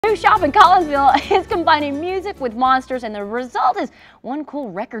new shop in Collinsville is combining music with monsters, and the result is one cool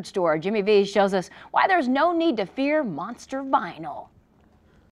record store. Jimmy V shows us why there's no need to fear monster vinyl.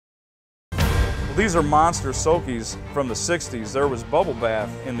 Well, these are monster soakies from the 60s. There was bubble bath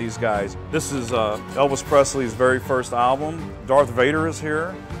in these guys. This is Elvis Presley's very first album. Darth Vader is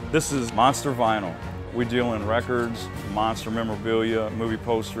here. This is monster vinyl. We deal in records, monster memorabilia, movie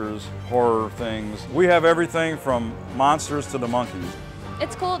posters, horror things. We have everything from monsters to the monkeys.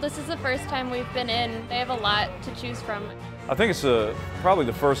 It's cool. This is the first time we've been in. They have a lot to choose from. I think it's probably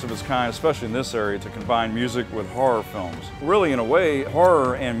the first of its kind, especially in this area, to combine music with horror films. Really, in a way,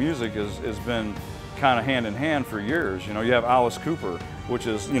 horror and music has been kind of hand in hand for years. You know, you have Alice Cooper, which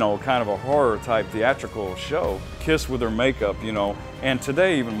is, you know, kind of a horror type theatrical show. Kiss with their makeup, you know, and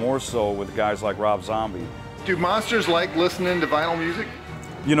today even more so with guys like Rob Zombie. Do monsters like listening to vinyl music?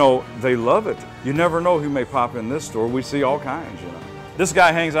 You know, they love it. You never know who may pop in this store. We see all kinds, you know. This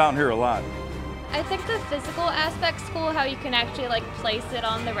guy hangs out in here a lot. I think the physical aspect's cool, how you can actually like place it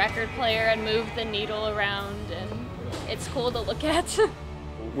on the record player and move the needle around, and it's cool to look at.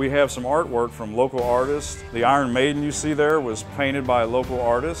 We have some artwork from local artists. The Iron Maiden you see there was painted by a local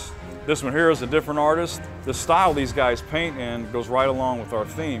artist. This one here is a different artist. The style these guys paint in goes right along with our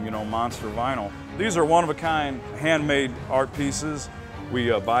theme, you know, monster vinyl. These are one-of-a-kind handmade art pieces.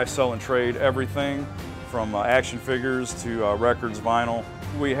 We buy, sell, and trade everything from action figures to records, vinyl.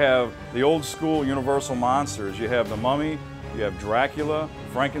 We have the old school Universal monsters. You have the Mummy, you have Dracula,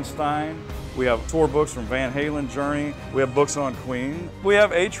 Frankenstein. We have tour books from Van Halen, Journey. We have books on Queen. We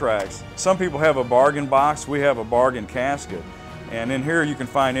have 8-tracks. Some people have a bargain box. We have a bargain casket. And in here you can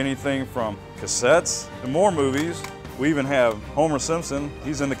find anything from cassettes to more movies. We even have Homer Simpson.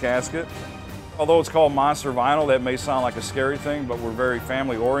 He's in the casket. Although it's called monster vinyl, that may sound like a scary thing, but we're very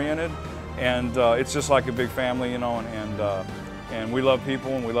family oriented. And it's just like a big family, you know, and we love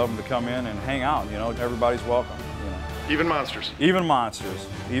people and we love them to come in and hang out, you know. Everybody's welcome, you know. Even monsters. Even monsters.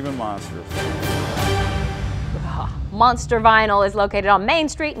 Even monsters. Monster Vinyl is located on Main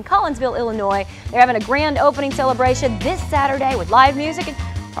Street in Collinsville, Illinois. They're having a grand opening celebration this Saturday with live music and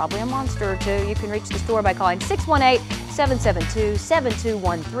probably a monster or two. You can reach the store by calling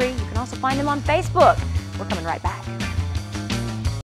 618-772-7213. You can also find them on Facebook. We're coming right back.